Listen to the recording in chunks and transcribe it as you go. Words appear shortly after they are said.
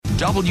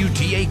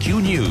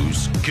WTAQ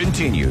News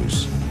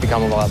continues.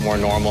 Become a lot more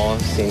normal,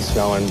 seeing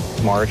snow in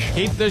March.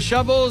 Keep the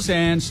shovels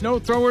and snow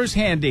throwers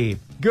handy.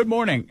 Good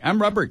morning. I'm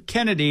Robert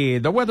Kennedy.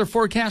 The weather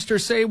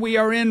forecasters say we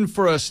are in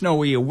for a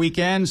snowy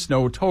weekend.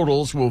 Snow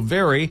totals will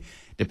vary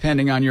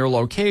depending on your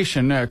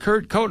location.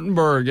 Kurt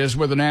Kotenberg is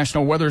with the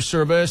National Weather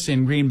Service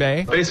in Green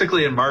Bay.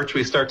 Basically, in March,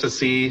 we start to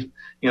see,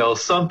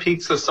 some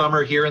peaks of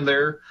summer here and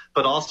there,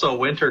 but also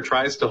winter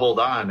tries to hold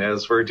on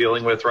as we're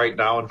dealing with right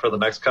now and for the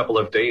next couple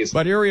of days.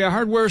 But area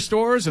hardware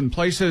stores and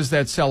places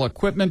that sell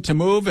equipment to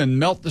move and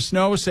melt the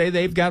snow say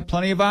they've got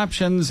plenty of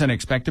options and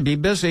expect to be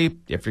busy.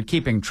 If you're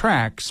keeping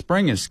track,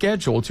 spring is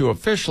scheduled to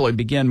officially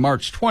begin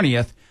March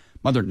 20th.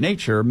 Mother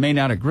Nature may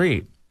not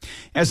agree.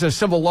 As a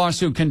civil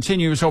lawsuit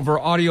continues over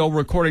audio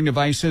recording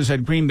devices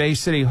at Green Bay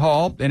City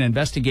Hall, an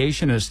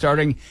investigation is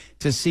starting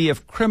to see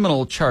if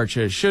criminal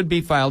charges should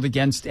be filed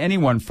against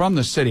anyone from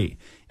the city.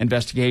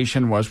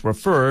 Investigation was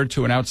referred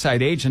to an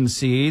outside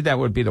agency, that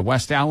would be the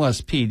West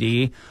Allis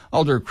PD.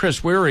 Alder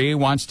Chris Weary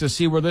wants to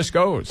see where this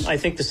goes. I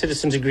think the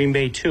citizens of Green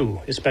Bay, too,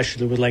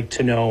 especially would like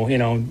to know,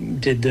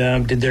 did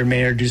their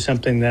mayor do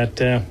something that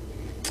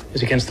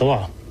is against the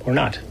law or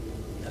not?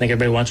 I think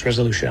everybody wants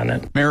resolution on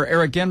that. Mayor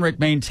Eric Genrich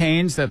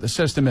maintains that the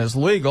system is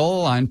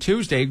legal. On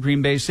Tuesday,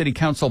 Green Bay City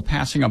Council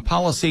passing a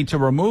policy to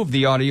remove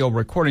the audio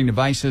recording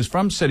devices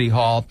from City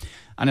Hall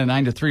on a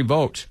 9-3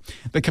 vote.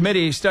 The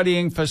committee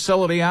studying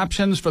facility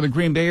options for the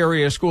Green Bay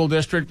Area School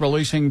District,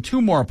 releasing 2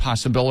 more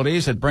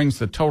possibilities. It brings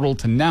the total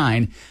to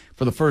 9.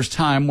 For the first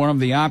time, one of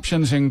the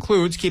options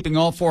includes keeping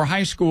all 4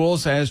 high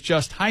schools as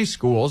just high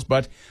schools,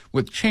 but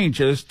with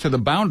changes to the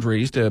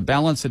boundaries to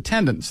balance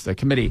attendance. The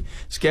committee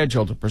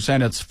scheduled to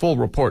present its full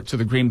report to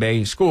the Green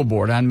Bay School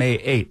Board on May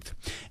 8th.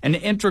 An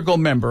integral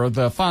member of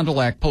the Fond du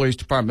Lac Police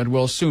Department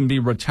will soon be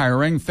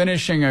retiring,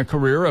 finishing a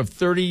career of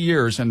 30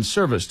 years in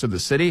service to the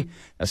city.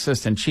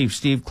 Assistant Chief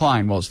Steve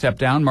Klein will step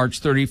down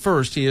March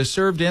 31st. He has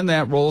served in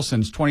that role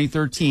since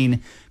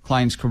 2013.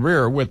 Klein's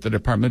career with the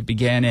department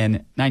began in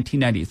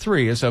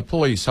 1993 as a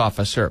police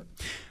officer.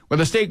 With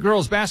the state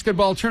girls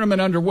basketball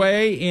tournament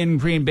underway in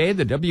Green Bay,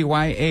 the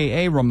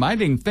WIAA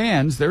reminding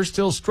fans they're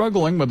still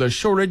struggling with a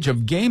shortage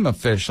of game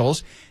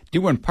officials,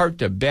 due in part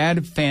to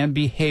bad fan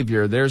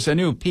behavior. There's a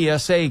new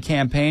PSA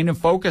campaign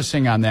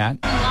focusing on that.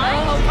 Oh,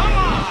 come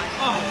on!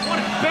 Oh, what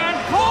a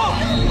bad call!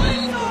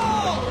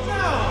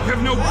 You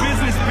have no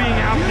business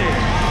being out there.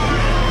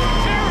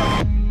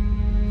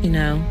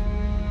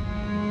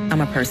 I'm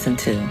a person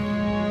too.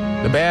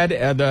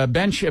 The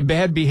Bench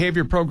Bad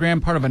Behavior Program,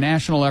 part of a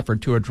national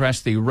effort to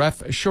address the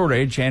ref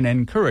shortage and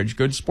encourage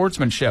good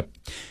sportsmanship.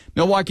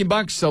 Milwaukee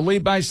Bucks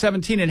lead by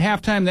 17 at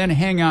halftime, then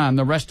hang on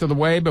the rest of the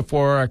way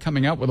before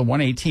coming out with a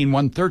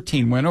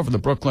 118-113 win over the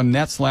Brooklyn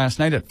Nets last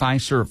night at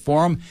Fiserv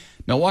Forum.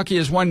 Milwaukee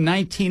has won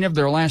 19 of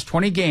their last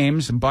 20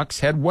 games.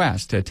 Bucks head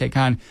west to take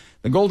on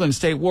the Golden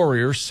State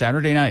Warriors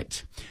Saturday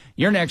night.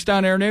 Your next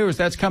on-air news,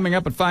 that's coming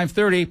up at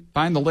 5:30.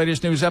 Find the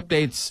latest news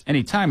updates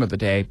any time of the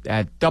day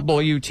at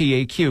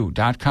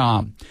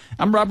WTAQ.com.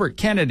 I'm Robert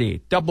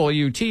Kennedy,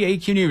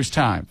 WTAQ News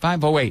Time,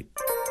 5:08.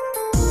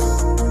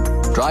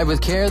 Drive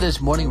with care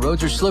this morning.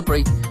 Roads are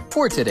slippery.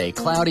 For today,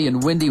 cloudy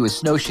and windy with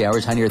snow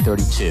showers, high near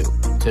 32.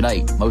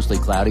 Tonight, mostly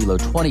cloudy, low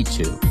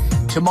 22.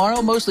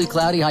 Tomorrow, mostly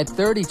cloudy, high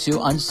 32.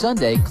 On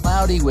Sunday,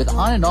 cloudy with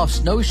on and off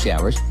snow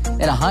showers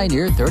and a high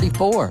near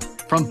 34.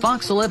 From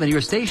Fox 11, your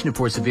station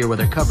for severe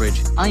weather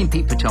coverage, I'm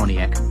Pete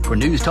Petoniak. For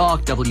News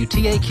Talk,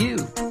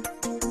 WTAQ.